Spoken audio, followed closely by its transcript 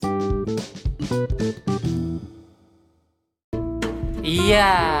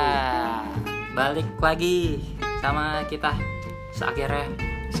Iya, balik lagi sama kita akhirnya.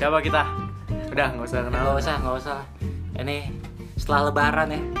 Siapa kita? Udah nggak usah kenal. Nggak usah. Ini setelah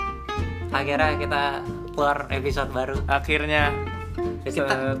Lebaran ya, akhirnya kita keluar episode baru. Akhirnya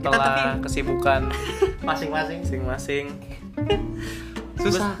Kita setelah kesibukan masing-masing.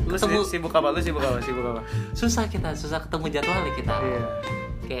 Susah Lu ketemu. sibuk apa? Susah ketemu jadwalnya kita. Iya.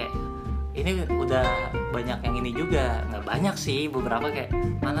 Kayak ini udah banyak yang ini juga, nggak banyak sih, beberapa kayak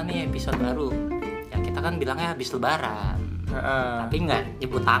mana nih episode baru. Ya kita kan bilangnya habis Lebaran. Tapi nggak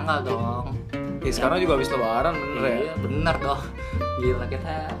nyebut tanggal dong. Sekarang juga habis Lebaran, bener ya? Iya bener dong. Gila,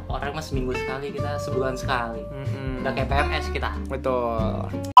 kita orang mah seminggu sekali, kita sebulan sekali. Udah kayak PMS kita. Betul.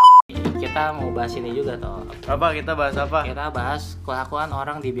 Kita mau bahas ini juga toh. Apa kita bahas apa? Kita bahas kelakuan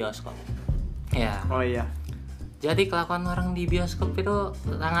orang di bioskop. Ya. Oh iya. Jadi kelakuan orang di bioskop itu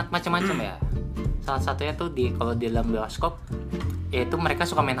sangat macam-macam ya. Salah satunya tuh kalau di dalam bioskop, yaitu mereka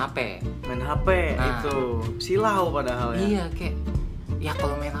suka main HP. Main HP Nah. itu silau padahal ya. Iya, kayak ya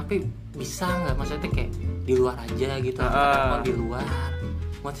kalau main HP bisa nggak, maksudnya kayak di luar aja gitu, telepon di luar.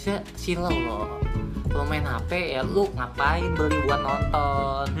 Maksudnya silau loh. Kalau main HP ya lu ngapain beli buat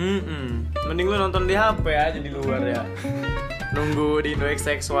nonton? Mending lu nonton di HP aja di luar ya. Nunggu di Indo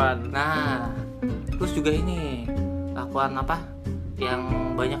XX1. Nah, terus juga ini lakuan apa? Yang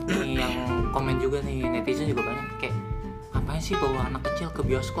banyak nih yang komen juga nih, netizen juga banyak kayak ngapain sih bawa anak kecil ke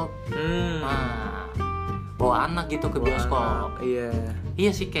bioskop? Nah, bawa anak gitu ke bioskop. Iya.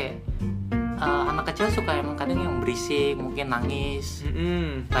 Iya sih, kayak anak kecil suka emang kadang yang berisik, mungkin nangis,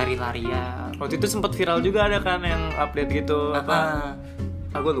 lari-larian. Waktu itu sempat viral juga ada kan yang update gitu apa?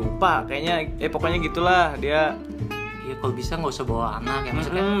 Gue lupa kayaknya. Pokoknya gitulah dia. Iya, kalau bisa nggak usah bawa anak ya,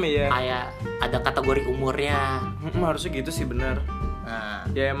 maksudnya Iya. kayak ada kategori umurnya. Harusnya gitu sih, bener. Nah,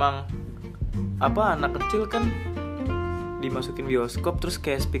 Ya emang apa, anak kecil kan dimasukin bioskop terus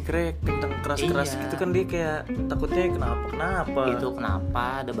kayak speakernya kenceng keras-keras Iya. gitu kan, dia kayak takutnya kenapa itu kenapa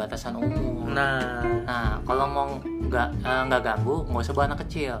ada batasan umur. Nah, Kalau mau nggak ganggu, nggak usah bawa anak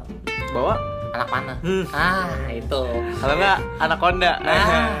kecil. bawa Anak panah. Itu. kalau nggak anaconda.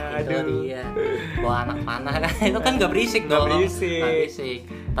 Itu dia. Bawa anak panah kan itu kan nggak berisik Nggak dong. berisik. Nggak berisik.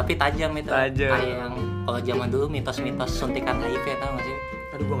 Tapi tajam itu. Tajam. Kayak yang kalau zaman dulu mitos-mitos suntikan HIV, tau nggak sih?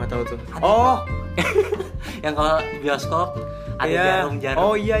 Aduh, gua nggak tahu tuh. Ada. Oh Yang kalau bioskop ada iya. jarum-jarum.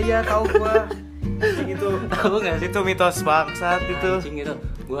 Oh iya tahu gua. Anjing itu. Tahu nggak sih? Itu mitos bangsat itu. Anjing itu.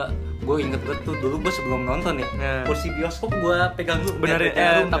 Gue inget banget tuh dulu gue sebelum nonton ya. Nah. Kursi bioskop gue pegang dulu. Bener biar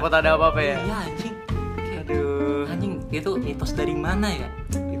ya, jarum. takut ada apa-apa ya. Iya anjing. Kayak, Aduh. anjing itu mitos dari mana ya?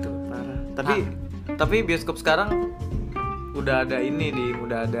 Itu parah. Tapi bioskop sekarang udah ada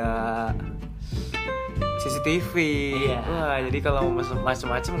udah ada CCTV. Iya. Wah, jadi kalau mau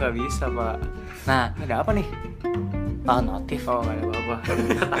macem-macem nggak bisa, Pak. Nah, Ini ada apa nih? notif. Oh, nggak ada apa-apa.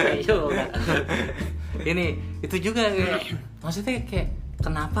 Tapi juga. Ini itu juga kayak, maksudnya kayak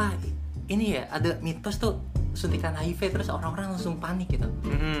kenapa ini ya ada mitos tuh suntikan HIV terus orang-orang langsung panik gitu.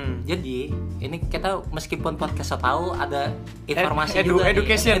 Jadi ini kita meskipun podcast tahu ada informasi juga nih.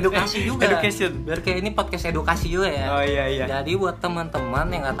 Edukasi juga. Biar kayak ini podcast edukasi juga ya. Oh iya. Jadi buat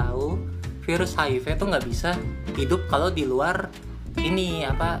teman-teman yang nggak tahu, virus HIV tuh nggak bisa hidup kalau di luar ini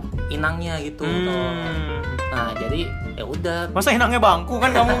apa inangnya gitu. Nah jadi ya udah. Masa inangnya bangku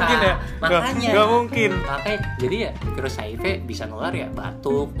kan nggak mungkin ya? Makanya. Nggak mungkin. Makanya jadi ya virus HIV bisa nular ya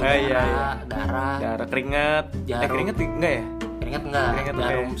batuk, Iya. darah, Darah, keringat. Jarum. Keringat enggak ya? keringat enggak, Keringat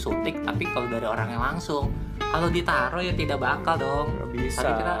jarum enggak. suntik. Tapi kalau dari orang yang langsung, kalau ditaruh ya tidak bakal dong. Nggak bisa.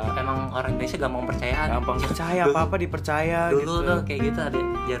 Tapi kita emang orang Indonesia gampang percayaan. Gampang percaya, Dulu- apa-apa dipercaya Dulu gitu. tuh kayak gitu ada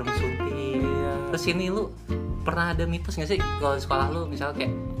jarum suntik. Iya. Terus ini lu pernah ada mitos nggak sih kalau di sekolah lu misalnya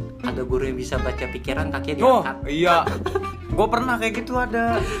kayak ada guru yang bisa baca pikiran kakinya Oh diangkat? iya, gue pernah kayak gitu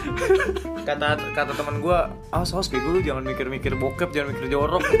ada. Kata teman gue, awas bego lu jangan mikir-mikir bokep, jangan mikir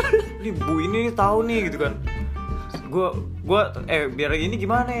jorok. Ini bu ini tahu nih gitu kan. Gue biar ini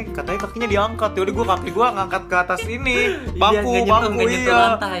gimana ya? Katanya kakinya diangkat. Yaudah kaki gue ngangkat ke atas ini bangku, nggak nyentuh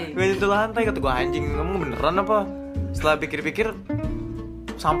lantai. Nggak nyentuh lantai. Kata gue, anjing kamu beneran apa? Setelah pikir-pikir,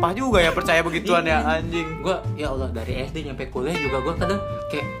 sampah juga ya percaya begituan ya, anjing. Gue ya Allah dari SD nyampe kuliah juga gue kadang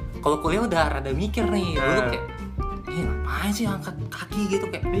kayak kalau kuliah udah rada mikir nih. Dulu kayak ngapain sih angkat kaki gitu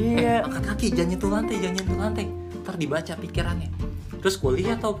kayak Iya. angkat kaki jangan nyentuh lantai ntar dibaca pikirannya. Terus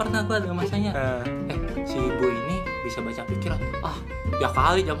kuliah tau pernah gue ada masanya si ibu ini bisa baca pikiran. Ya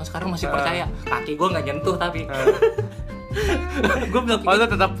kali zaman sekarang masih percaya. Kaki gue nggak nyentuh tapi gue bilang Oh, lu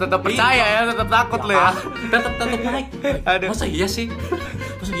tetap percaya ya, tetap takut lu ya. tetap naik. Aduh. Masa iya sih?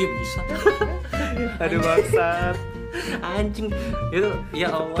 Masa dia bisa? Aduh bangsat. Anjing itu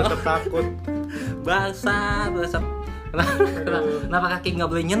ya Allah. Tetap takut. Basah. Kenapa kaki nggak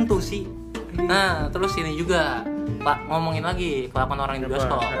boleh nyentuh sih? Nah terus ini juga Pak ngomongin lagi kelakuan orang di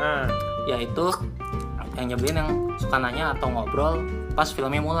bioskop. Yaitu yang nyebelin yang suka nanya atau ngobrol pas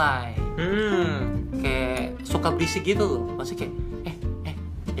filmnya mulai. Kayak suka berisik gitu loh. Pasti kayak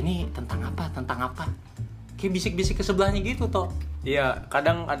ini tentang apa? Kayak bisik-bisik ke sebelahnya gitu toh. Iya,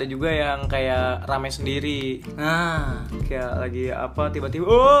 kadang ada juga yang kayak rame sendiri. Nah, kayak lagi apa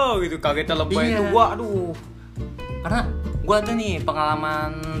tiba-tiba gitu kagetnya lebay itu gua aduh. Karena gua ada nih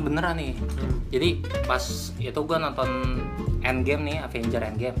pengalaman beneran nih. Jadi pas itu gua nonton Endgame nih, Avenger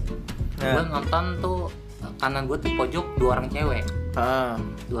Endgame. Gua nonton tuh kanan gua tuh pojok 2 orang cewek.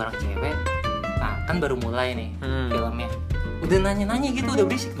 2 orang cewek. Nah, kan baru mulai nih filmnya. Udah nanya-nanya gitu, udah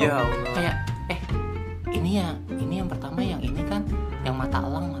berisik tuh. Ya, kayak ini yang pertama yang ini kan yang mata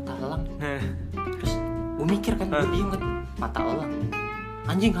elang. Terus gue mikir kan, gue bingung kan, mata elang.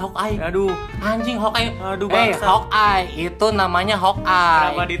 Anjing Hawkeye. Anjing Hawkeye. Hawkeye itu namanya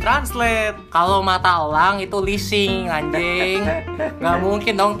Hawkeye. Kenapa ditranslate? Kalau mata elang itu leasing anjing. Nggak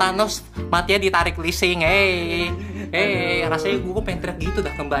mungkin dong Thanos matinya ditarik leasing. Rasanya gue pengen teriak gitu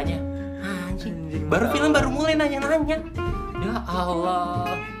dah ke mbaknya. Anjing. Film baru mulai nanya-nanya. Ya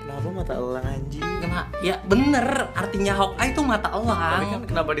Allah. Kenapa mata elang anjing? Ya bener, artinya Hawkeye itu mata elang. Tapi kan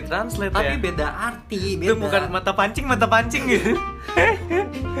kenapa ditranslate ya? Tapi beda arti, beda. Itu bukan mata pancing gitu.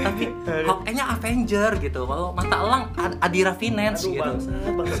 Tapi Hawkeye-nya Avenger gitu. Kalau mata elang Adira Finance gitu.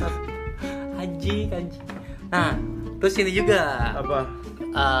 Bangsat. Haji. Nah, terus ini juga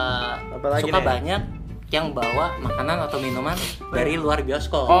Apa lagi suka nih? banyak yang bawa makanan atau minuman dari luar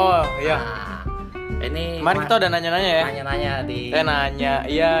bioskop. Oh iya. Nah, ini kemarin kita udah nanya-nanya ya. Nanya di. Nanya,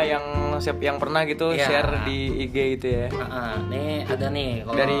 iya yang pernah gitu share di IG gitu ya. Nih ada nih.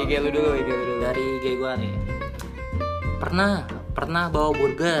 Dari IG lu dulu. Dari IG gua nih. Pernah bawa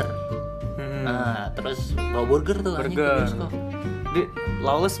burger. Terus bawa burger tuh anjing di bioskop.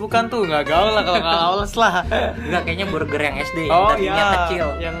 Lawless bukan tuh, nggak gaul lah kalau nggak lawless lah. Enggak, kayaknya burger yang SD, dagingnya kecil,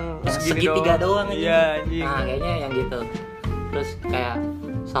 yang segitiga doang aja. Iya, anjing. Nah, kayaknya yang gitu. Terus kayak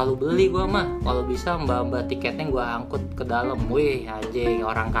selalu beli gua mah, kalau bisa mbak tiketnya gua angkut ke dalam. Wih, anjing,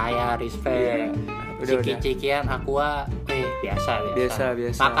 orang kaya, respect. Ciki-cikian aqua, biasa.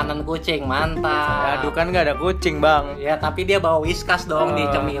 Makanan kucing, mantap. Aduh kan nggak ada kucing bang. Ya tapi dia bawa whiskas dong,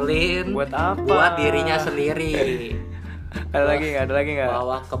 dicemilin. Buat apa? Buat dirinya sendiri. Ada lagi nggak?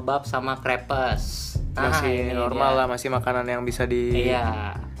 Bawa kebab sama crepes. Masih normal lah, masih makanan yang bisa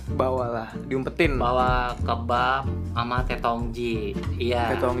bawa lah, diumpetin. Bawa kebab sama tetongji.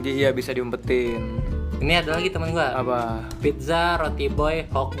 Iya. Tetongji iya bisa diumpetin. Ini ada lagi temen gua. Apa? Pizza, roti boy,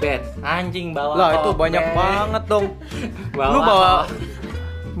 hokben. Anjing bawa. Lah itu banyak banget dong. Lu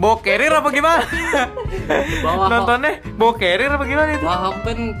bawa carrier apa gimana? Nontonnya bawa carrier apa gimana itu? Bawa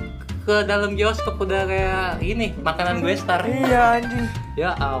hokben ke dalam bioskop udah kayak ini makanan gue star. Iya anjing.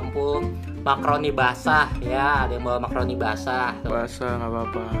 Ya ampun. Makaroni basah ya, ada yang bawa makaroni basah. Basah nggak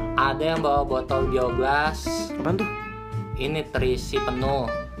apa-apa. Ada yang bawa botol biogas. Apaan tuh? Ini terisi penuh.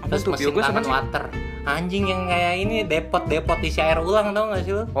 Terus tuh? mesin kangen water. Anjing yang kayak ini depot isi air ulang, tau gak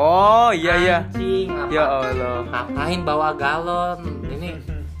sih lu? Oh iya. Anjing, ya Allah. Ngapain bawa galon? Ini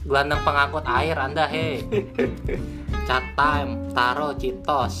gelandang pengangkut air Anda, Chat time, taro,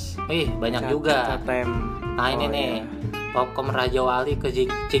 Citos. Banyak juga. Chat time. Nah ini nih, Popcorn Raja Wali ke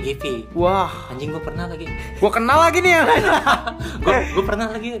CGV. Wah, anjing gue pernah lagi. Gue kenal lagi nih ya. Gue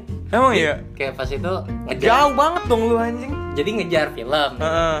pernah lagi. Emang iya? Kayak pas itu ngejar. Jauh banget dong lu anjing. Jadi ngejar film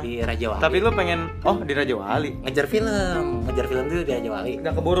di Raja Wali. Tapi lu pengen di Raja Wali. Ngejar film dulu di Raja Wali.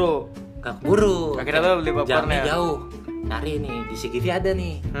 Gak keburu. Akhirnya lu beli popcornnya. Jamnya jauh. Nyari nih di CGV ada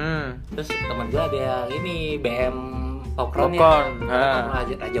nih. Terus temen gue ada yang ini BM popcorn.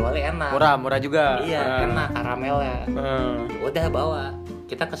 Raja Wali enak. Murah juga. Iya, enak karamelnya. Udah bawa.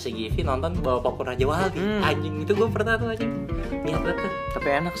 Kita ke CGV nonton bawa popcorn Raja Wali. Anjing itu gue pernah tuh aja. Niat banget tuh. Tapi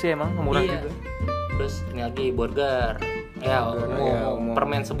enak sih emang, murah juga. Terus ini lagi burger. Umum.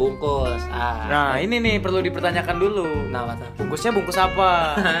 Permen sebungkus. Nah, ini nih perlu dipertanyakan dulu. Nah, apa? Bungkusnya bungkus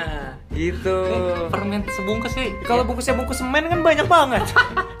apa? Gitu. Permen sebungkus sih. Kalau bungkusnya bungkus semen kan banyak banget.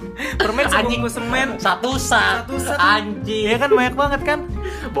 Permen sebungkus semen satu sak. Anjing. Iya kan banyak banget kan?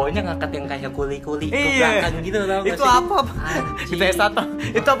 Baunya ngangkat yang kayak kuli-kuli kebrakan gitu tau gak sih? Itu apa? Kita S1.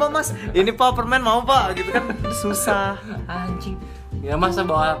 Itu apa Mas? Ini Pak permen mau Pak gitu kan susah. Anjing. Ya masa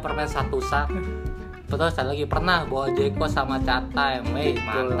bawa permen satu sak. Terus ada lagi pernah bawa Jeko sama Chat Time.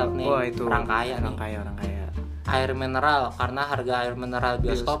 Mantap nih. Wah, itu orang kaya. Air mineral, karena harga air mineral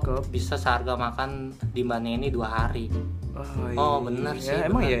bioskop bisa seharga makan di Mbak Neni 2 hari. Oh bener sih. Ya,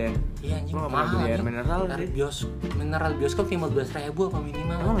 emang bener. iya ya. Iya anjing Gua nggak pernah mahal beli air anjing. mineral Air sih. mineral bioskop 15.000 apa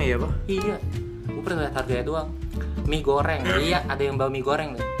minimal. Emang iya Pak? Iya. Gue pernah lihat harganya doang. Mie goreng. Iya ada yang bawa mie goreng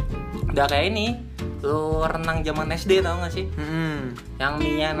deh. Udah kayak ini. Lu renang zaman SD tau gak sih? Yang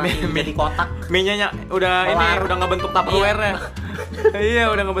mie-nya nanti jadi kotak. Mie-nya udah Melar. ini udah ngebentuk Tupperware-nya. Iya,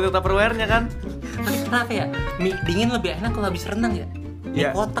 udah ngebentuk Tupperware-nya kan. Tapi kenapa ya? Mie dingin lebih enak kalau habis renang ya? Mie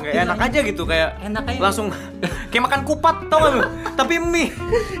Ya, kotak nggak gitu enak aja gitu kayak Enak aja. langsung kayak makan kupat tau gak lu? Tapi mie.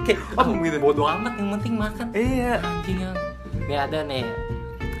 Kayak gitu. bodo amat yang penting makan. Iya. Anjing yang nih ada nih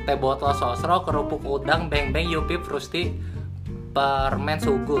teh botol sosro, kerupuk udang, beng-beng, yupi, frusti, permen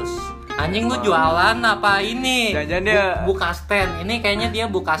sugus. Anjing lu jualan apa ini? Jangan-jangan dia- buka stand. Ini kayaknya dia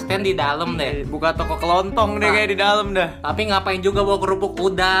buka stand di dalam deh. Buka toko kelontong deh kayak di dalam dah. Tapi ngapain juga bawa kerupuk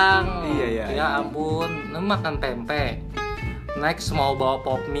udang? Iya. Ya ampun, lu makan tempe. Next mau bawa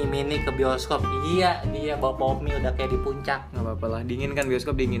pop mie mini ke bioskop. Iya, dia bawa pop mie udah kayak di puncak. Nggak apa-apa lah, dingin kan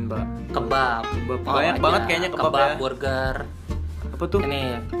bioskop dingin Pak. Kebab. Banyak aja. banget kayaknya kebab ya. Burger. Apa tuh? Ini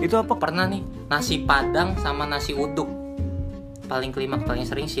Itu apa? pernah nih nasi padang sama nasi uduk. Paling klimaks paling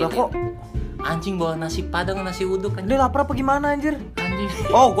sering sih. Lah kok Anjing bawa nasi padang nasi uduk kan. dia lapar apa gimana anjir? Anjing.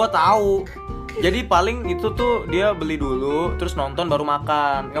 Oh, gua tahu. Jadi paling itu tuh dia beli dulu, terus nonton baru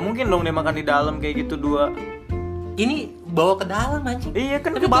makan. Nggak mungkin dong dia makan di dalam kayak gitu dua. Ini bawa ke dalam anjing. Iya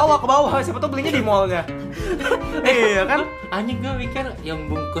kan ke bawah. Siapa tuh belinya di mallnya. Iya kan? Anjing gue mikir yang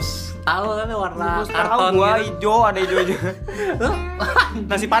bungkus tahu kan warna Terus tahu karton gua gitu. hijau, ada hijau-hijau.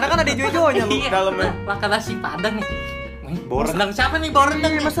 Nasi padang kan ada hijau-hijaunya lu Iya, dalamnya. makan nasi padang nih. Bawa Rendang siapa nih? Bawa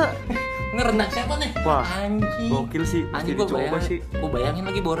rendang Iya, nih. masa Ngerendang siapa nih? Wah, Anjing. gokil sih. Anjing Mesti gue dicoba bayangin, sih. gue bayangin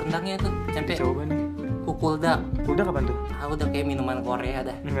lagi bawa rendangnya tuh. Sampai Coba nih. kukuldak. Udah kapan tuh? Udah kayak minuman Korea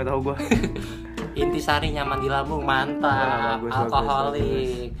dah. Enggak tahu gua. Intisari nyaman di lambung, mantap. Bagus,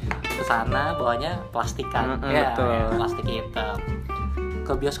 Alkoholik. Kesana bawanya plastikan. Betul. Ya, plastik hitam.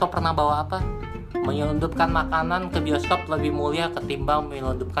 Ke bioskop pernah bawa apa? Menyelundupkan makanan ke bioskop lebih mulia ketimbang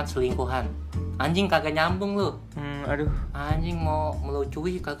menyelundupkan selingkuhan. Anjing kagak nyambung lu. Aduh. Anjing mau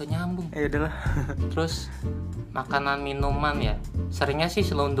melucui kagak nyambung. Ya udahlah. Terus makanan minuman ya. Seringnya sih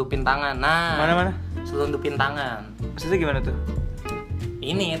selundupin tangan. Nah, Mana? selundupin tangan. Maksudnya gimana tuh?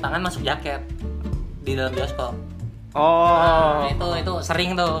 Ini tangan masuk jaket di dalam bioskop. Oh. Nah, itu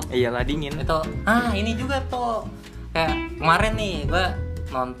sering tuh. Iyalah dingin. Itu ini juga tuh. Kayak kemarin nih gua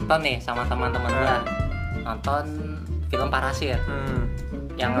nonton nih sama teman-teman gua. Nonton film Parasit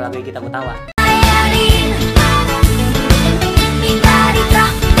yang lagu kita ketawa.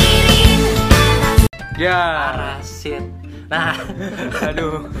 Ya. Parasit. Nah,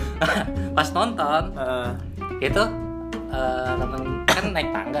 Aduh. pas nonton itu temen kan naik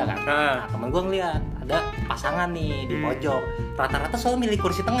tangga kan. Nah, temen gue ngeliat ada pasangan nih di pojok. Rata-rata selalu milih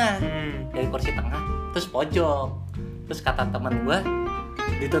kursi tengah. Dari kursi tengah terus pojok. Terus kata temen gue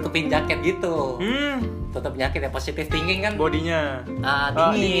ditutupin jaket gitu. Tutup jaket ya, positive thinking kan. Bodinya.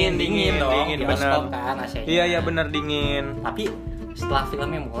 Dingin dong. Bioskop benar. kan AC-nya. Iya benar dingin. Tapi setelah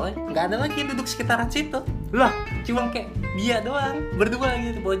filmnya mulai nggak ada lagi yang duduk sekitaran situ. Lah, Cuma kayak dia doang berdua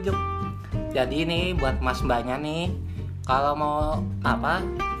gitu di pojok. Jadi ini buat mas mbaknya nih, kalau mau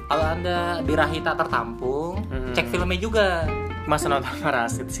kalau anda birahi tak tertampung, cek filmnya juga. masa nonton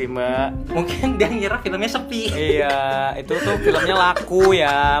Parasit sih Mbak? Mungkin dia ngira filmnya sepi. Iya, itu tuh filmnya laku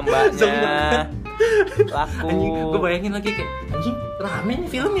ya mbaknya. Laku. Anjing, gue bayangin lagi kayak anjing rame nih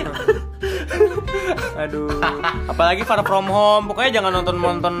filmnya. Aduh. Apalagi Far From Home. Pokoknya jangan nonton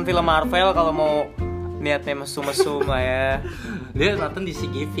film Marvel kalau mau niatnya mesum-mesum lah ya. Dia nonton di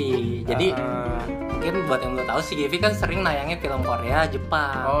CGV. Jadi mungkin buat yang belum tahu CGV kan sering nayangin film Korea,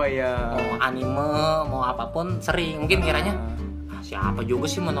 Jepang. Oh iya. Mau anime, mau apapun sering. Mungkin kiranya siapa juga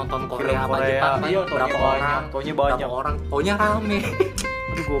sih menonton Korea Film apa Korea. Jepang kan? Iya, Berapa orang? taunya banyak. Berapa orang? Taunya rame.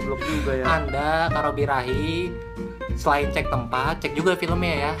 Aduh goblok juga ya. Anda kalau birahi selain cek tempat, cek juga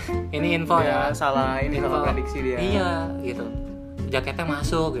filmnya ya. Ini info ya. Salah ini Info. salah prediksi dia. Iya, gitu. Jaketnya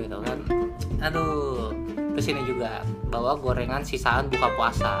masuk gitu kan. Aduh. Terus ini juga bawa gorengan sisaan buka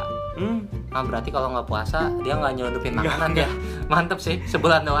puasa. Nah berarti kalau nggak puasa dia nggak nyelundupin makanan dia. Mantep sih,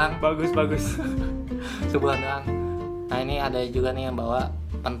 sebulan doang. Bagus. Sebulan doang. Nah ini ada juga nih yang bawa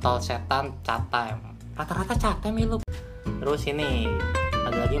pentol setan catem. Rata-rata catem ya lu. Terus ini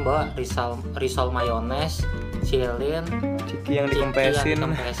ada lagi yang bawa risol mayones, cilin, Ciki yang dikempesin.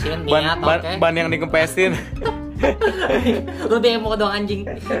 niat oke. Ban yang dikempesin. Lu demo dong anjing.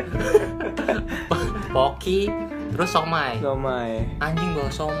 Poki, terus somai. Anjing bawa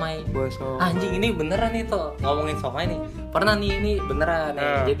somai. Anjing ini beneran nih tuh ngomongin somai nih. Pernah nih ini beneran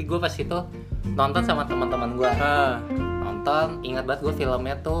nih. Jadi gue pas itu nonton sama teman-teman gue. Nonton, ingat banget gue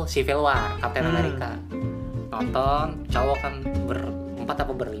filmnya tuh Civil War, Captain America. nonton, cowok kan berempat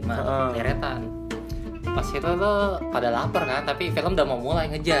apa berlima, deretan. Pas itu tuh pada lapar kan, tapi film udah mau mulai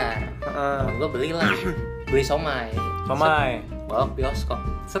ngejar. Gue beli somai, bawa ke bioskop.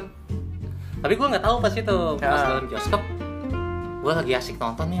 Set. Tapi gue nggak tahu pas itu, pas dalam bioskop, gue lagi asik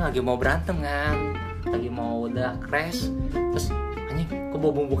nonton nih, lagi mau berantem kan, lagi mau udah crash, terus anjing, kok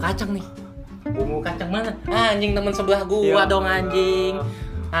bawa bumbu kacang nih? Bumbu kacang mana? Anjing, temen sebelah gua dong anjing.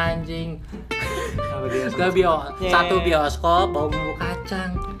 Satu bioskop bawa bumbu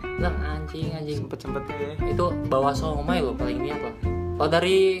kacang. Lah anjing. Sempet-sempetnya ya. Itu bawa somai lo paling niat lo. Kalau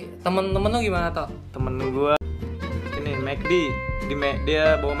dari temen-temen lo gimana toh? Temen gua ini McD,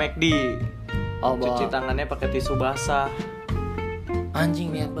 dia bawa McD. Cuci tangannya pakai tisu basah. Anjing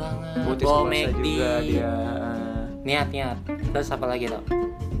niat banget. Bawa McD juga dia. Niat. Terus apa lagi toh?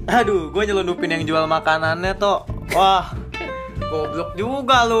 Aduh, gue nyelundupin yang jual makanannya toh. Wah, goblok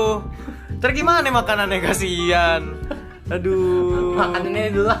juga lu. Terus gimana makanannya, kasihan. Aduh. Makanannya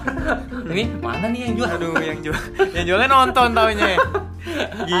dulu. Ini mana nih yang jual? Aduh, yang jualnya nonton taunya.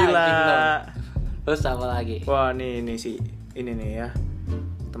 Gila. Terus apa lagi? Wah, nih sih. Ini nih ya.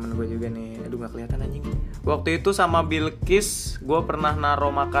 Temen gue juga nih. Aduh, gak kelihatan anjing. Waktu itu sama Bilkis, gue pernah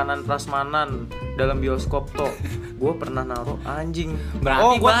naro makanan prasmanan dalam bioskop toh. Gue pernah naro anjing.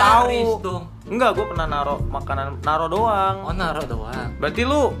 Berarti gue tahu. Dong. Enggak, gue pernah naro makanan, naro doang. Oh, naro doang. Berarti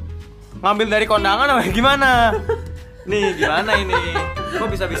lu ngambil dari kondangan apa gimana? Nih, gimana ini? Kok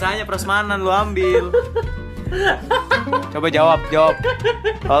bisa-bisanya prasmanan lu ambil? Coba jawab.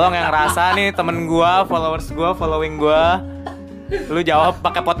 Tolong yang ngerasa nih, temen gua, followers gua, following gua. Lu jawab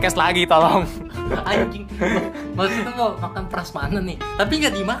pakai podcast lagi tolong. Anjing. Maksudnya mau makan prasmanan nih, tapi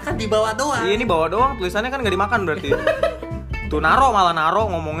nggak dimakan, dibawa doang. Iya, ini bawa doang, tulisannya kan nggak dimakan berarti. Tuh malah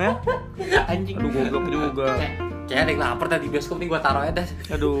naro ngomongnya. Anjing. Aduh, goblok juga. Kayak ada yang lapar tadi bioskop nih, gua taruh aja dah.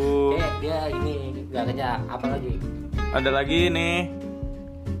 Aduh. Kayak dia ini nggak kenyang. Apa lagi? Ada lagi nih.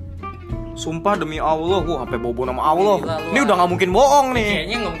 Sumpah demi Allah, sampai bobo nama Allah. Gila, ini udah nggak mungkin bohong nih.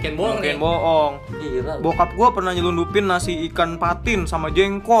 Kayaknya nggak mungkin bohong. Gila. Bokap gua pernah nyelundupin nasi ikan patin sama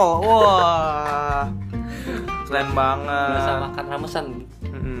jengkol. Wah, keren banget. Bisa makan ramesan.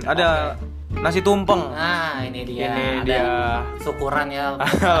 Ada nasi tumpeng. Nah, ini dia. Ada syukuran ya.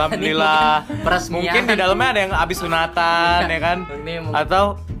 Alhamdulillah. Mungkin di dalamnya ada yang habis sunatan ya kan?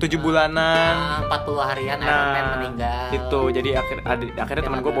 Atau 7 bulanan. 40 harian Iron Man meninggal. Itu jadi akhirnya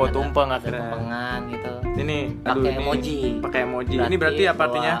teman gue bawa tumpeng akhirnya. Tumpengan gitu. Ini pakai emoji. Ini berarti apa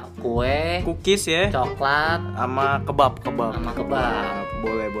artinya? Kue, cookies ya. Coklat sama kebab.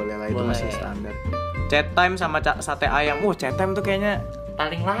 Boleh lah, itu masih standar. Chat time sama sate ayam. Chat time tuh kayaknya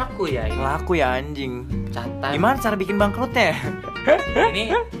paling laku ya ini. Laku ya anjing. Chat time. Gimana cara bikin bangkrutnya?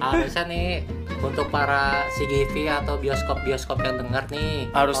 Ini harusnya nih untuk para CGV atau bioskop yang dengar nih,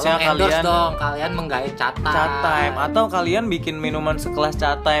 harusnya kalian menggait chat time atau kalian bikin minuman sekelas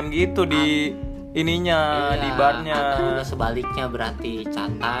chat time gitu di ininya, di barnya. Atau udah sebaliknya berarti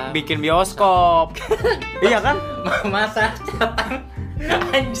chat time bikin bioskop. Iya kan? Masa chat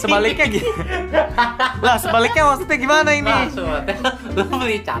time sebaliknya gitu. Lah sebaliknya maksudnya gimana ini? Maksudnya lu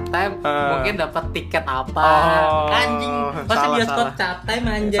beli chat time mungkin dapat tiket apa? Anjing. Masa bioskop chat time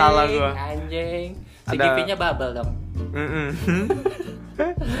anjing. Salah gua. Anjing. CGV-nya bubble dong.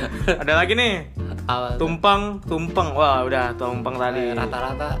 Ada lagi nih. Tumpeng. Wah, udah tumpeng tadi.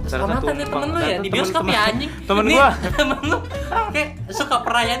 Rata-rata. Selamatan nih temen lu ya di bioskop ya anjing. Temen gua. Temen lu kayak suka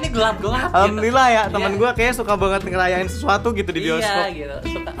perayaannya gelap-gelap gitu. Alhamdulillah ya, temen gua kayak suka banget ngerayain sesuatu gitu di bioskop. Iya gitu.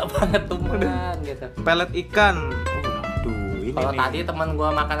 Suka banget tumpengan gitu. Pelet ikan. Ini kalau tadi temen gua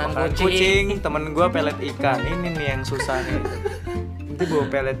makanan kucing, temen gua pelet ikan. Ini nih yang susah nih. Nanti bawa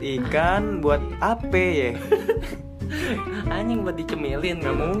pelet ikan buat apa ya? Anjing buat dicemilin.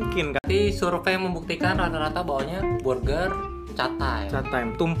 Nggak mungkin kan. Tapi survei membuktikan rata-rata bawanya burger, chat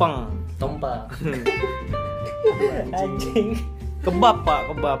time, tumpeng. Anjing. Kebab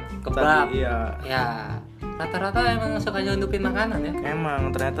tadi, iya. Ya rata-rata emang suka nyelundupin makanan ya.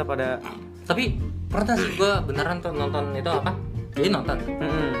 Emang ternyata pada. Tapi pernah sih gue beneran tuh nonton itu apa? Jadi nonton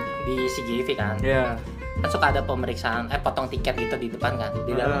di CGV kan. Iya. Kan suka ada pemeriksaan, potong tiket gitu di depan kan.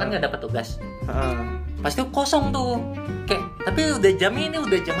 Di dalam kan nggak dapat tugas. Pasti kosong tuh. Kayak tapi udah jam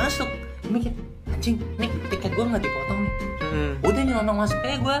masuk. Mikir anjing, nih tiket gue nggak dipotong nih. Udah nyelonong masuk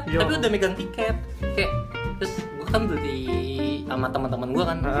kayak gue, tapi udah megang tiket. Kayak terus gue kan beli sama teman-teman gue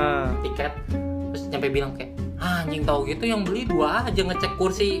kan tiket. Terus nyampe bilang kayak anjing tahu gitu yang beli 2 aja ngecek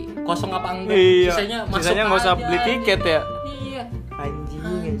kursi kosong apa enggak. Iya. Sisanya masuk Sisanya nggak usah beli tiket ya. Iya.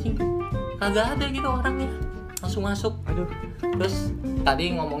 Anjing. Kagak ada gitu orangnya. Langsung masuk. Aduh. Terus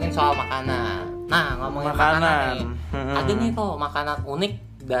tadi ngomongin soal makanan. Nah, ngomongin makanan nih. Ada nih tuh makanan unik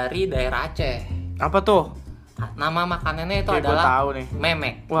dari daerah Aceh. Apa tuh? Nama makanannya itu Kayak gua adalah tahu nih.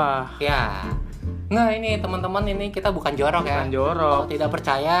 memek. Wah, Ya. Nggak, ini teman-teman, ini kita bukan jorok ya. bukan jorok. Kalau tidak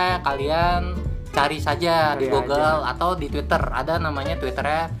percaya kalian cari saja di Cari Google atau di Twitter. Ada namanya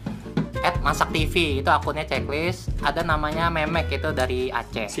Twitternya @masaktv, itu akunnya checklist. Ada namanya memek, itu dari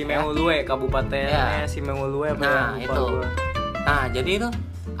Aceh. Si ya. Meulue kabupatennya Ya. si Meulue apa Nah, ya? Lupa itu. gua. Nah, jadi itu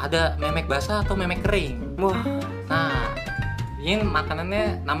ada memek basah atau memek kering. Wah, Nah, ini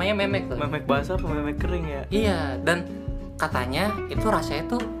makanannya namanya memek tuh. memek basah apa memek kering ya? Iya, dan katanya itu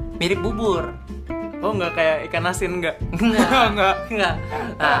rasanya tuh mirip bubur. Oh, nggak kayak ikan asin nggak? Enggak. Enggak.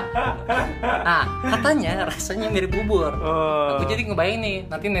 Nah, katanya rasanya mirip bubur. Oh. Aku jadi ngebayang nih,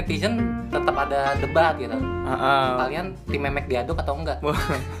 nanti netizen tetap ada debat gitu. Ah. Kalian tim memek diaduk atau enggak? Wah.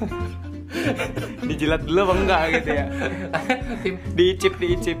 Dijilat dulu apa enggak gitu ya? Tim, Diicip.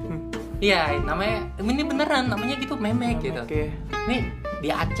 iya, namanya ini beneran namanya gitu memek gitu. Oke. Nih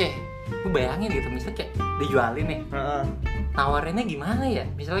di Aceh, gue bayangin gitu, misalnya kayak dijualin nih, Heeh. nawarinnya gimana ya?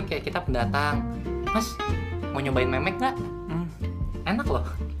 Misalnya kayak kita pendatang, Mas mau nyobain memek nggak? Enak loh.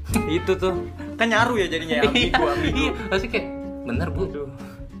 Itu tuh kan nyaru ya jadinya ambigu. Iya, pasti kayak bener bu. Aduh.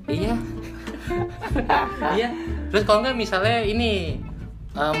 Iya. Iya. Terus kalau nggak misalnya ini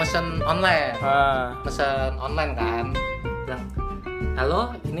mesen online, mesen online kan, bilang,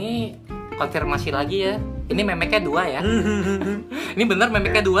 halo, ini konfirmasi lagi ya. Ini memeknya 2 ya. Ini bener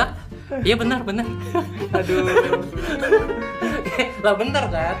memeknya 2? Iya bener. Aduh. Lah bener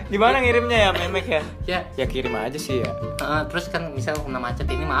kan? Gimana ngirimnya ya memek ya? Ya. Ya kirim aja sih ya. Terus kan misal kena macet,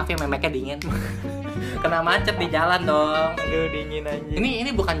 ini maaf ya memeknya dingin. Kena macet di jalan dong. Aduh dingin aja.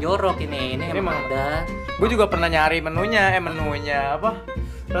 Ini bukan jorok ini emang ada. Gue juga pernah nyari menunya apa?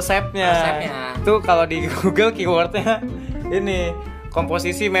 Resepnya. Tuh kalau di Google keywordnya ini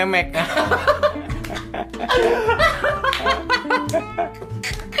komposisi memek.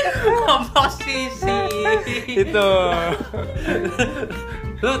 Komposisi. Itu.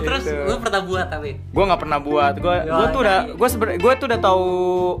 Lu pernah buat tapi? Gue nggak pernah buat. Gue tuh udah tahu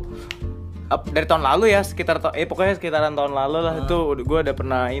dari tahun lalu ya, pokoknya sekitaran tahun lalu lah. Itu gue udah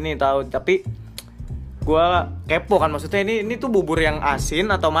pernah ini tahu, tapi gue kepo kan, maksudnya ini tuh bubur yang asin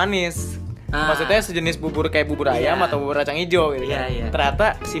atau manis. Maksudnya sejenis bubur kayak bubur ayam atau bubur kacang hijau gitu kan. Ternyata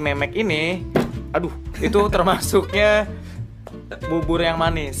si memek ini, aduh, itu termasuknya bubur yang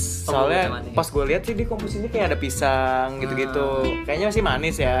manis. Soalnya pas gue lihat sih di komposisinya kayak ada pisang gitu-gitu. Kayaknya masih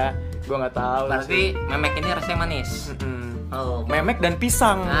manis ya. Gue nggak tahu. Berarti memek ini rasanya manis. Oh, memek dan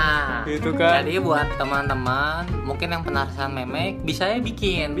pisang. Nah, gitu kan. Jadi buat teman-teman mungkin yang penasaran memek, bisa ya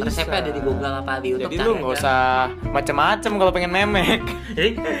bikin. Resepnya ada di Google apa di YouTube. Jadi lu nggak usah macem-macem kalau pengen memek.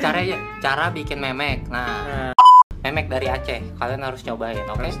 Jadi cara bikin memek. Nah, memek dari Aceh, kalian harus cobain,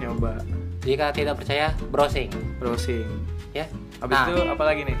 oke? Harus nyoba. Jika tidak percaya, browsing. Ya. Habis itu apa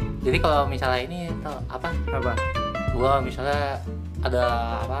lagi nih? Jadi kalau misalnya ini apa? Gua misalnya ada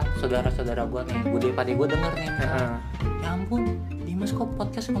saudara-saudara gua nih, Bude Pade gua denger nih. Ya ampun, Dimas kok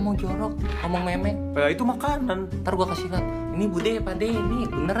podcast ngomong jorok, ngomong memek. Itu makanan. Ntar gua kasih lihat. Ini Bude Pade, ini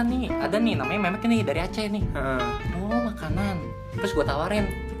beneran nih, ada nih namanya memek nih dari Aceh nih. Oh, makanan. Terus gua tawarin,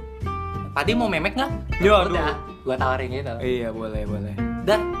 Pade mau memek nggak? Ya, udah, gua tawarin gitu. Iya, boleh.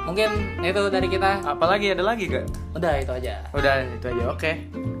 Dah, mungkin itu dari kita. Apalagi ada lagi gak? Udah itu aja. Udah itu aja, oke.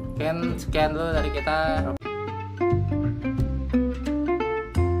 Sekian dulu dari kita.